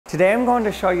Today I'm going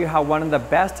to show you how one of the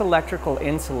best electrical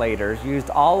insulators used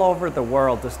all over the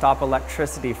world to stop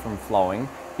electricity from flowing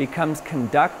becomes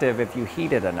conductive if you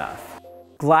heat it enough.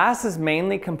 Glass is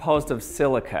mainly composed of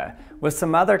silica, with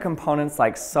some other components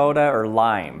like soda or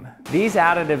lime. These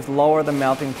additives lower the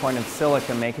melting point of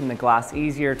silica, making the glass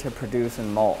easier to produce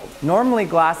and mold. Normally,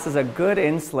 glass is a good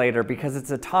insulator because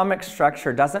its atomic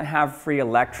structure doesn't have free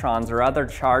electrons or other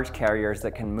charge carriers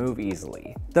that can move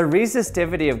easily. The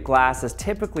resistivity of glass is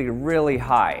typically really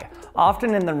high,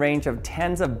 often in the range of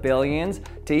tens of billions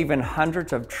to even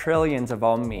hundreds of trillions of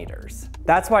ohm meters.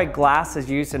 That's why glass is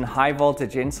used in high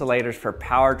voltage insulators for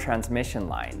power transmission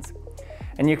lines.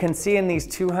 And you can see in these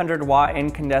 200-watt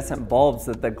incandescent bulbs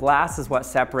that the glass is what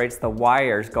separates the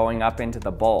wires going up into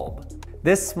the bulb.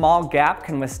 This small gap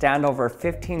can withstand over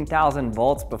 15,000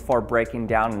 volts before breaking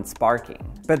down and sparking.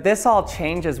 But this all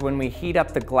changes when we heat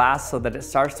up the glass so that it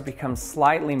starts to become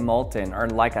slightly molten or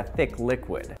like a thick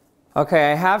liquid.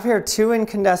 Okay, I have here two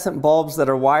incandescent bulbs that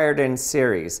are wired in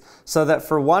series, so that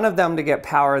for one of them to get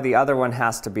power, the other one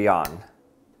has to be on.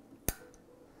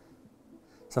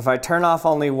 So if I turn off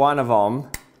only one of them,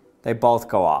 they both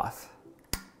go off.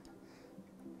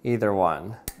 Either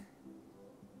one.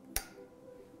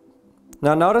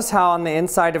 Now notice how on the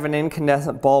inside of an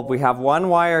incandescent bulb we have one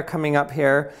wire coming up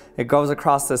here, it goes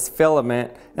across this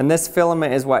filament, and this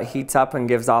filament is what heats up and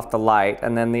gives off the light,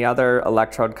 and then the other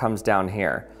electrode comes down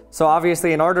here. So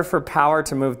obviously in order for power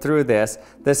to move through this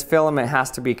filament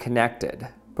has to be connected.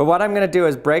 But what I'm going to do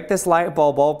is break this light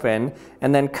bulb open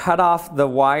and then cut off the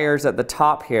wires at the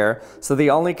top here, so the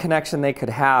only connection they could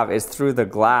have is through the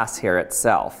glass here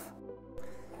itself.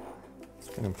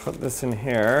 Just going to put this in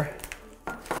here.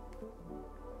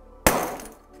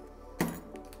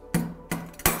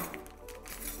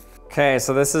 Okay,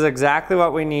 so this is exactly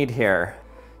what we need here.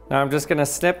 Now I'm just going to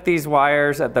snip these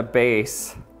wires at the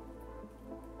base.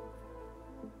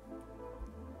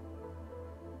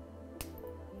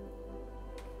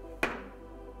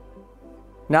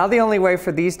 Now the only way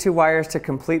for these two wires to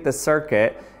complete the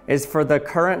circuit is for the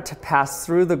current to pass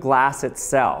through the glass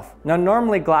itself. Now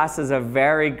normally glass is a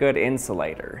very good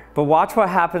insulator, but watch what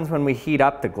happens when we heat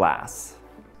up the glass.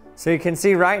 So you can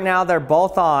see right now they're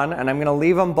both on, and I'm going to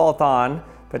leave them both on,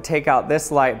 but take out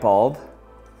this light bulb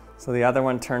so the other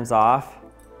one turns off,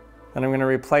 and I'm going to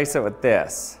replace it with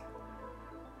this.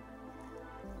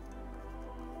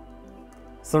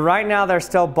 So right now they're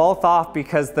still both off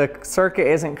because the circuit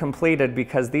isn't completed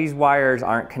because these wires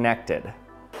aren't connected.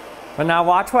 But now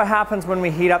watch what happens when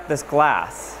we heat up this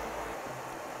glass.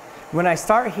 When I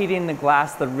start heating the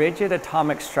glass, the rigid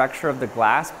atomic structure of the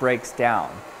glass breaks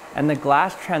down, and the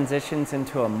glass transitions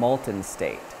into a molten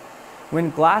state. When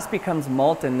glass becomes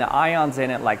molten, the ions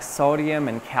in it, like sodium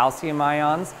and calcium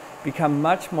ions, become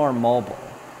much more mobile.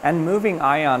 And moving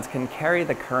ions can carry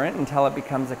the current until it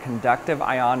becomes a conductive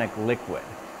ionic liquid.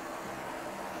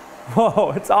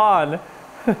 Whoa, it's on!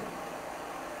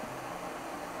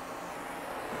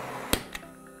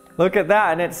 Look at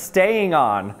that, and it's staying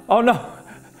on. Oh no!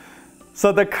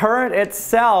 So the current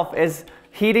itself is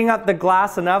heating up the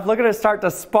glass enough. Look at it start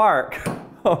to spark.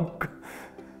 Oh,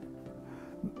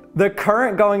 the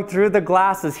current going through the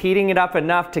glass is heating it up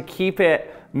enough to keep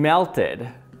it melted.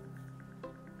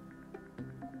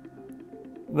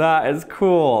 That is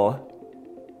cool.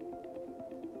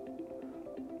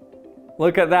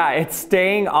 Look at that, it's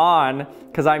staying on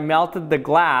because I melted the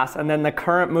glass, and then the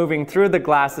current moving through the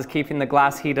glass is keeping the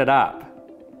glass heated up.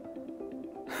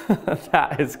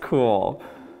 That is cool.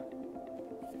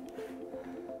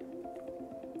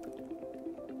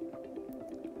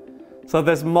 So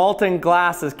this molten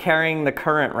glass is carrying the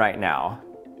current right now.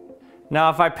 Now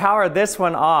if I power this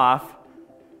one off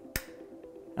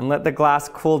and let the glass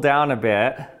cool down a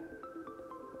bit.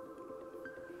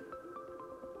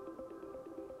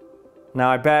 Now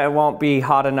I bet it won't be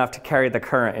hot enough to carry the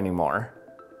current anymore.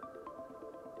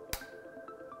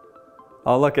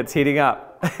 Oh look, it's heating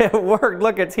up. It worked,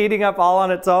 look, it's heating up all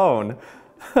on its own.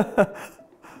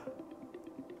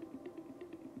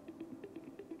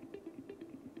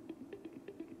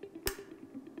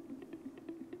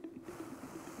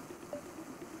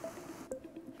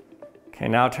 Okay,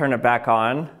 now turn it back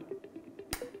on.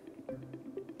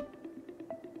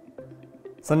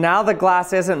 So now the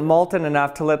glass isn't molten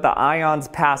enough to let the ions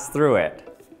pass through it.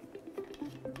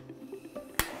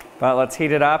 But let's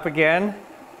heat it up again.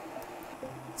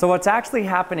 So what's actually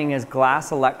happening is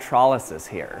glass electrolysis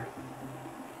here.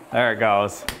 There it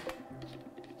goes.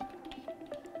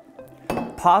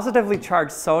 Positively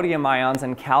charged sodium ions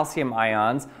and calcium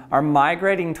ions are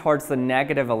migrating towards the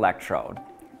negative electrode.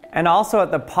 And also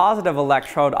at the positive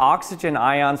electrode, oxygen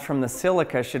ions from the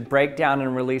silica should break down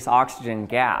and release oxygen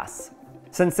gas.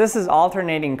 Since this is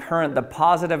alternating current, the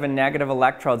positive and negative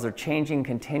electrodes are changing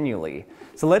continually.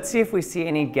 So let's see if we see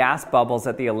any gas bubbles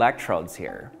at the electrodes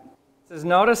here. So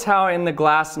notice how in the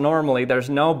glass normally there's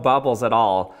no bubbles at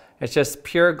all. It's just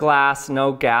pure glass,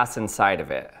 no gas inside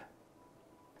of it.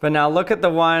 But now look at the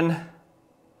one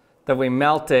that we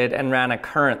melted and ran a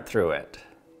current through it.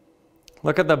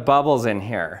 Look at the bubbles in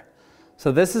here.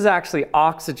 So this is actually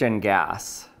oxygen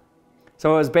gas.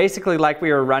 So it was basically like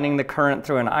we were running the current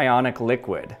through an ionic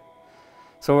liquid.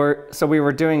 So we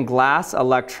were doing glass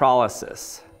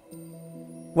electrolysis.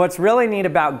 What's really neat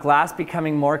about glass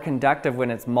becoming more conductive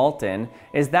when it's molten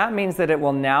is that means that it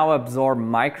will now absorb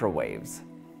microwaves.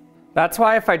 That's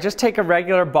why if I just take a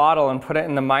regular bottle and put it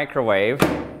in the microwave,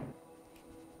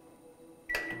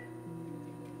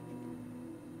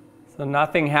 so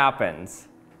nothing happens.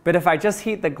 But if I just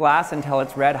heat the glass until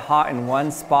it's red hot in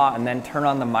one spot and then turn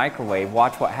on the microwave,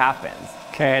 watch what happens.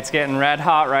 Okay, it's getting red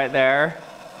hot right there.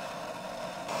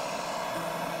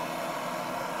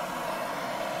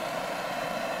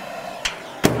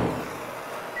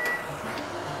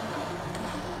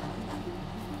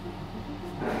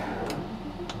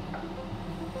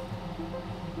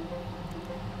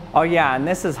 Oh yeah, and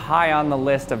this is high on the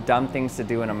list of dumb things to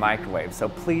do in a microwave, so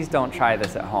please don't try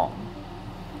this at home.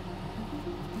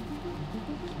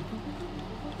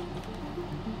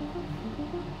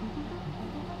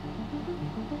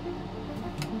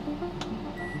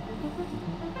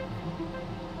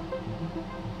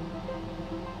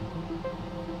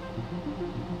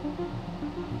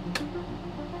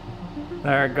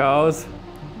 There it goes.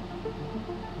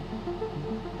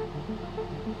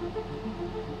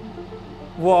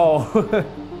 Whoa.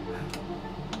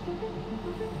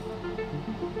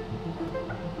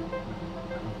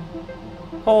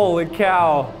 Holy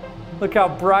cow. Look how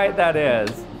bright that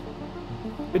is.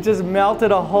 It just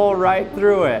melted a hole right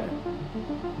through it.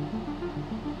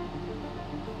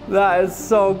 That is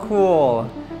so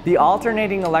cool. The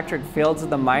alternating electric fields of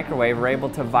the microwave are able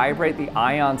to vibrate the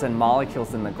ions and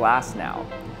molecules in the glass now.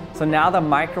 So now the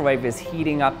microwave is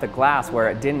heating up the glass where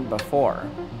it didn't before.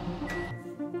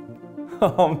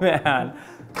 Oh man,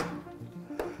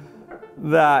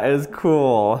 that is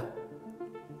cool.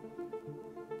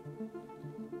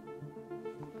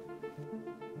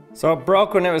 So it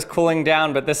broke when it was cooling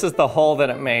down, but this is the hole that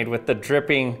it made with the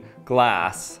dripping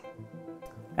glass.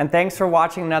 And thanks for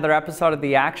watching another episode of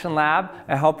the Action Lab.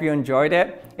 I hope you enjoyed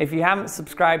it. If you haven't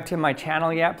subscribed to my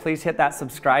channel yet, please hit that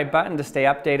subscribe button to stay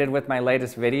updated with my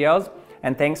latest videos.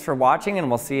 And thanks for watching, and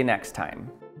we'll see you next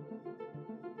time.